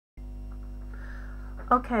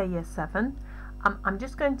Okay, Year 7, I'm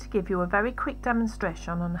just going to give you a very quick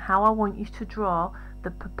demonstration on how I want you to draw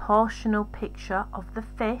the proportional picture of the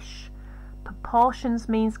fish. Proportions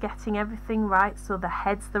means getting everything right, so the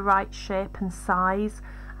head's the right shape and size,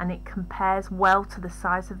 and it compares well to the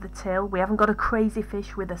size of the tail. We haven't got a crazy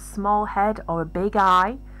fish with a small head or a big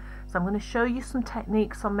eye. So I'm going to show you some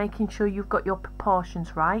techniques on making sure you've got your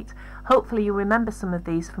proportions right. Hopefully you remember some of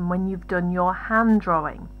these from when you've done your hand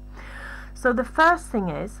drawing. So the first thing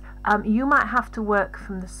is, you might have to work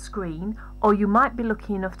from the screen, or you might be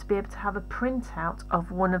lucky enough to be able to have a printout of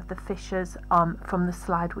one of the fishes from the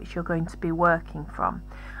slide which you're going to be working from.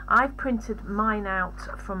 I've printed mine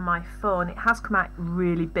out from my phone. It has come out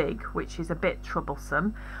really big, which is a bit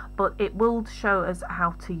troublesome, but it will show us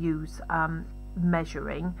how to use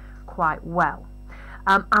measuring quite well.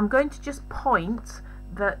 I'm going to just point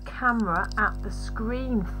the camera at the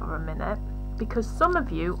screen for a minute, because some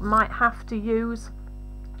of you might have to use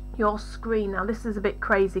your screen. Now this is a bit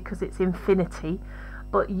crazy because it's infinity,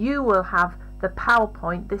 but you will have the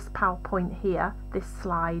PowerPoint, this PowerPoint here, this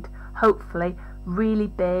slide, hopefully really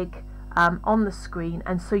big on the screen,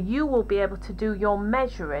 and so you will be able to do your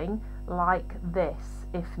measuring like this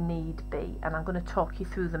if need be, and I'm going to talk you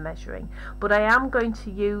through the measuring, but I am going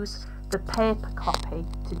to use the paper copy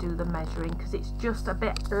to do the measuring because it's just a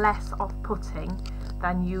bit less off-putting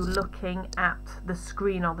than you looking at the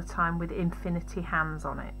screen all the time with infinity hands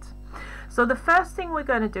on it. So the first thing we're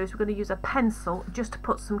going to do is we're going to use a pencil just to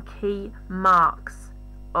put some key marks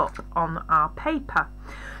up on our paper.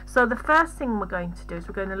 So the first thing we're going to do is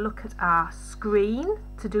we're going to look at our screen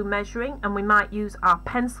to do measuring, and we might use our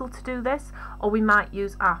pencil to do this, or we might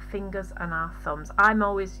use our fingers and our thumbs. I'm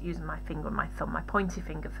always using my finger and my thumb, my pointy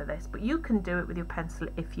finger for this, but you can do it with your pencil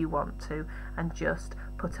if you want to, and just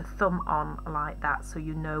put a thumb on like that so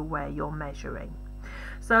you know where you're measuring.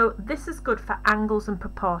 So this is good for angles and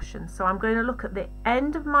proportions. So I'm going to look at the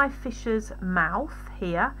end of my fish's mouth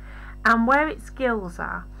here and where its gills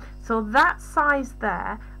are. So that size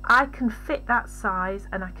there, I can fit that size,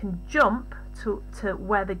 and I can jump to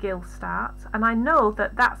where the gill starts, and I know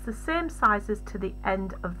that that's the same size as to the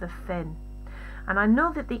end of the fin, and I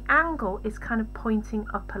know that the angle is kind of pointing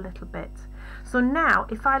up a little bit. So now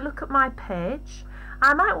if I look at my page,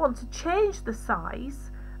 I might want to change the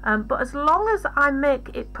size, but as long as I make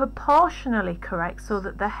it proportionally correct so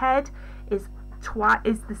that the head is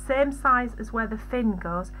the same size as where the fin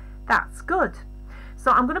goes, that's good. So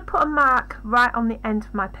I'm going to put a mark right on the end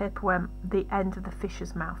of my paper where the end of the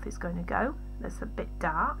fish's mouth is going to go. That's a bit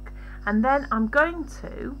dark. And then I'm going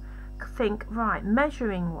to think, right,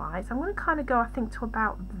 measuring wise, I'm going to kind of go, I think, to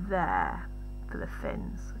about there for the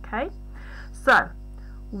fins. Okay, so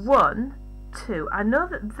 1, 2, I know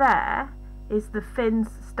that there is the fins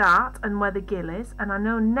start and where the gill is, and I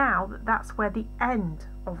know now that that's where the end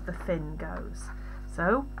of the fin goes.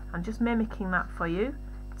 So I'm just mimicking that for you,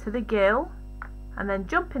 to the gill, and then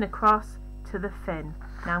jumping across to the fin.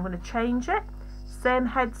 Now I'm going to change it, same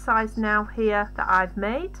head size now here that I've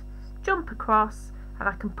made, jump across, and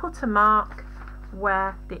I can put a mark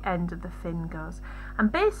where the end of the fin goes.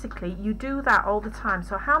 And basically you do that all the time.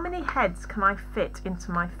 So how many heads can I fit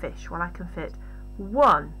into my fish? Well, I can fit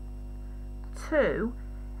 1, 2,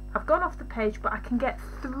 I've gone off the page, but I can get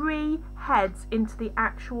 3 heads into the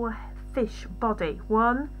actual fish body.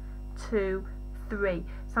 1, 2, 3.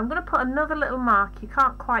 So I'm going to put another little mark. You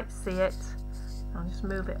can't quite see it. I'll just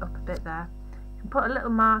move it up a bit there. You can put a little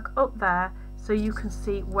mark up there so you can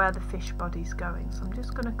see where the fish body's going. So I'm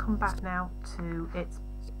just going to come back now to its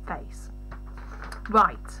face.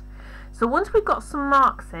 Right. So once we've got some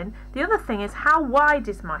marks in, the other thing is, how wide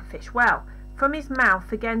is my fish? Well, from his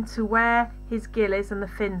mouth again to where his gill is and the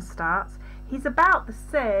fin starts, he's about the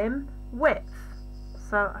same width.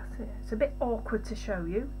 So it's a bit awkward to show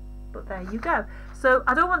you, but there you go. So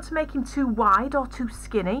I don't want to make him too wide or too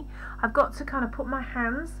skinny. I've got to kind of put my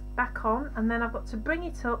hands back on, and then I've got to bring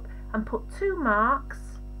it up and put 2 marks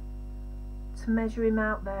to measure him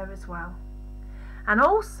out there as well. And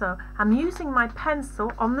also I'm using my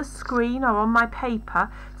pencil on the screen or on my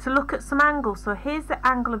paper to look at some angles. So here's the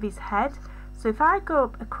angle of his head. So if I go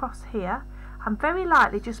up across here, I'm very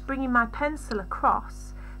lightly just bringing my pencil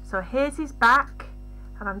across. So here's his back,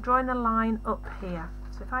 and I'm drawing a line up here.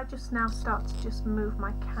 So if I just now start to just move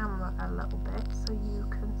my camera a little bit so you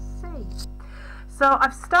can see. So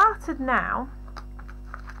I've started now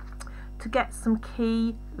to get some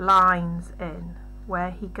key lines in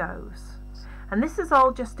where he goes. And this is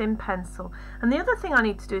all just in pencil. And the other thing I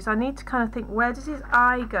need to do is I need to kind of think, where does his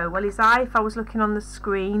eye go? Well, his eye, if I was looking on the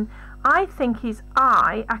screen, I think his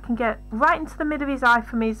eye, I can get right into the middle of his eye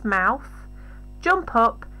from his mouth, jump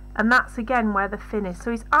up and that's again where the fin is.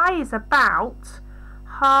 So his eye is about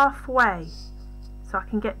halfway, so I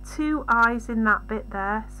can get 2 eyes in that bit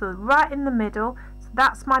there, so right in the middle. So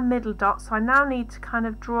that's my middle dot. So I now need to kind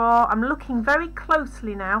of draw. I'm looking very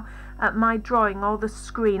closely now at my drawing or the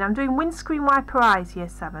screen. I'm doing windscreen wiper eyes, year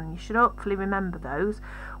 7. You should hopefully remember those.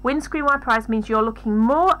 Windscreen wiper eyes means you're looking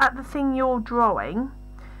more at the thing you're drawing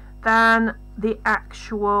than the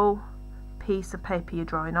actual piece of paper you're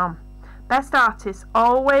drawing on. Best artists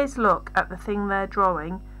always look at the thing they're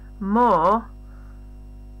drawing more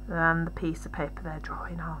than the piece of paper they're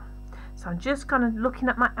drawing on. So I'm just kind of looking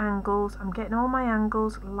at my angles. I'm getting all my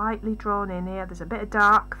angles lightly drawn in here. There's a bit of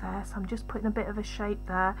dark there, so I'm just putting a bit of a shape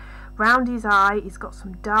there. Round his eye, he's got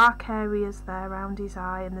some dark areas there around his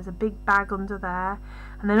eye, and there's a big bag under there.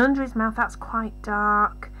 And then under his mouth, that's quite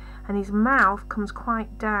dark. And his mouth comes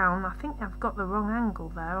quite down. I think I've got the wrong angle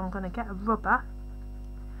there. I'm going to get a rubber,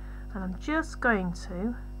 and I'm just going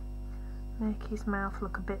to make his mouth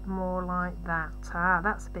look a bit more like that.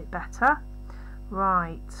 That's a bit better.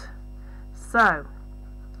 Right. So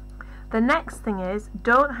the next thing is,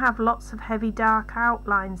 don't have lots of heavy dark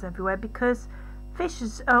outlines everywhere, because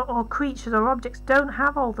fishes or creatures or objects don't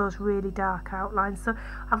have all those really dark outlines. So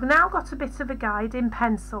I've now got a bit of a guide in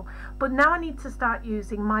pencil, but now I need to start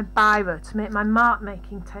using my biro to make my mark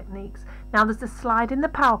making techniques. Now there's a slide in the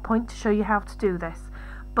PowerPoint to show you how to do this,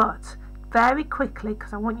 but very quickly,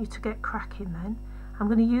 because I want you to get cracking then, I'm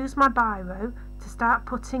going to use my biro to start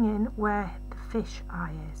putting in where the fish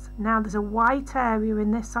eye is. Now there's a white area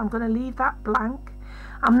in this, so I'm going to leave that blank.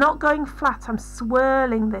 I'm not going flat, I'm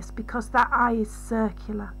swirling this because that eye is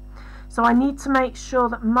circular. So I need to make sure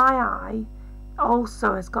that my eye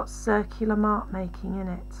also has got circular mark making in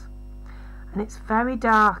it. And it's very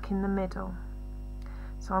dark in the middle.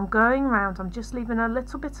 So I'm going round, I'm just leaving a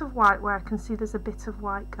little bit of white where I can see there's a bit of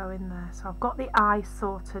white going there. So I've got the eye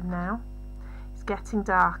sorted now. It's getting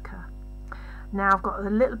darker. Now I've got a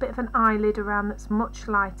little bit of an eyelid around that's much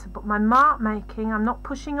lighter, but my mark making, I'm not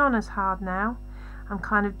pushing on as hard now. I'm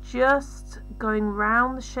kind of just going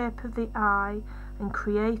round the shape of the eye and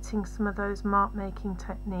creating some of those mark making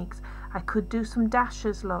techniques. I could do some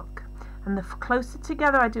dashes, look, and the closer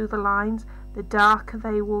together I do the lines, the darker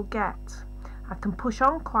they will get. I can push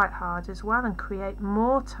on quite hard as well and create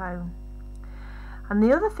more tone. And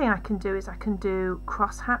the other thing I can do is I can do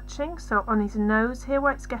cross hatching. So on his nose here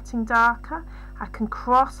where it's getting darker, I can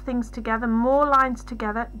cross things together, more lines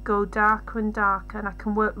together, go darker and darker, and I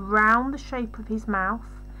can work round the shape of his mouth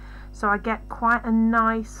so I get quite a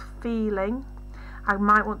nice feeling. I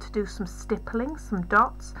might want to do some stippling, some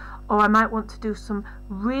dots, or I might want to do some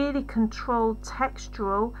really controlled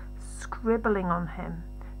textural scribbling on him.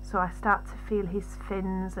 So I start to feel his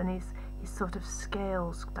fins and his sort of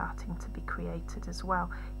scales starting to be created as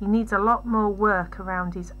well. He needs a lot more work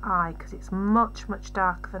around his eye because it's much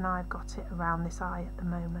darker than I've got it around this eye at the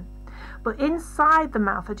moment. But inside the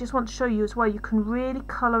mouth, I just want to show you as well, you can really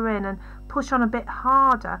colour in and push on a bit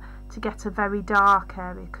harder to get a very dark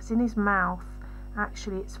area, because in his mouth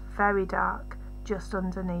actually it's very dark just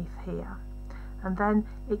underneath here, and then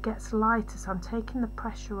it gets lighter. So I'm taking the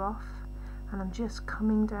pressure off and I'm just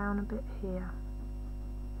coming down a bit here.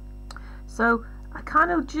 So I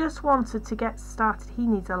kind of just wanted to get started. He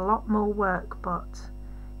needs a lot more work, but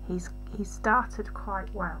he's started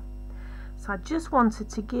quite well. So I just wanted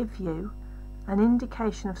to give you an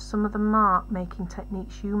indication of some of the mark making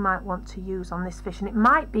techniques you might want to use on this fish. And it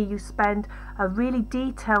might be you spend a really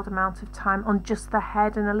detailed amount of time on just the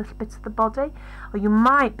head and a little bit of the body, or you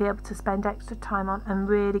might be able to spend extra time on and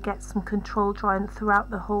really get some control drawing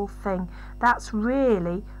throughout the whole thing. That's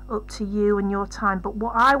really up to you and your time, but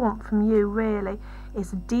what I want from you really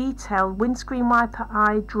is a detailed windscreen wiper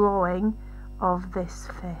eye drawing of this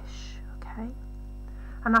fish. Okay,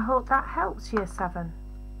 and I hope that helps, year 7.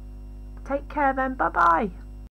 Take care then, bye bye.